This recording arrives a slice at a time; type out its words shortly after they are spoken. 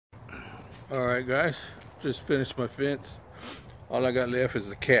Alright guys, just finished my fence. All I got left is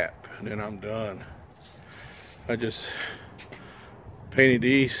the cap, and then I'm done. I just painted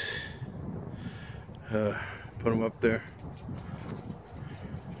these, put them up there.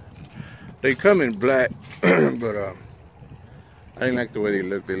 They come in black, but I didn't like the way they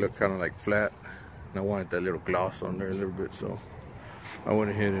look. They look kind of like flat, and I wanted that little gloss on there a little bit, so I went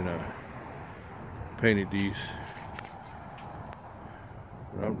ahead and painted these.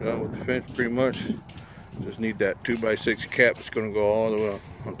 I'm done with the fence pretty much. Just need that 2x6 cap that's going to go all the way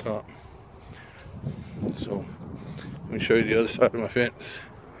on top. So let me show you the other side of my fence.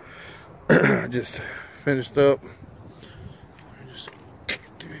 I just finished up. Just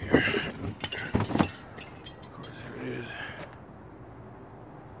through here. Of course, here it is.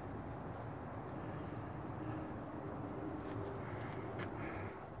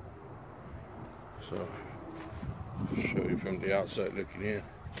 So show you from the outside looking in.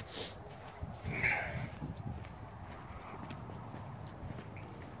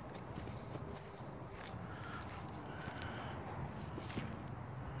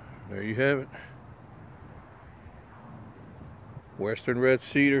 There you have it. Western red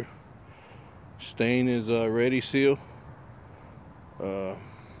cedar. Stain is Ready Seal. The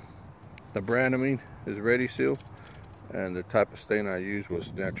brand is Ready Seal, and the type of stain I used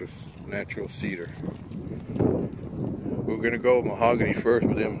was natural cedar. We were gonna go with mahogany first,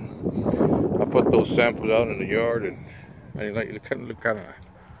 but then I put those samples out in the yard, and I didn't like it. It kind of looked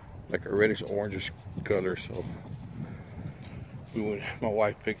like a reddish orangish color, so my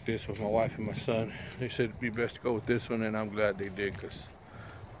wife picked this with my wife and my son. They said it'd be best to go with this one, and I'm glad they did, because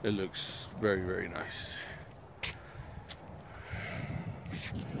it looks very, very nice.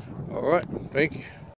 All right, thank you.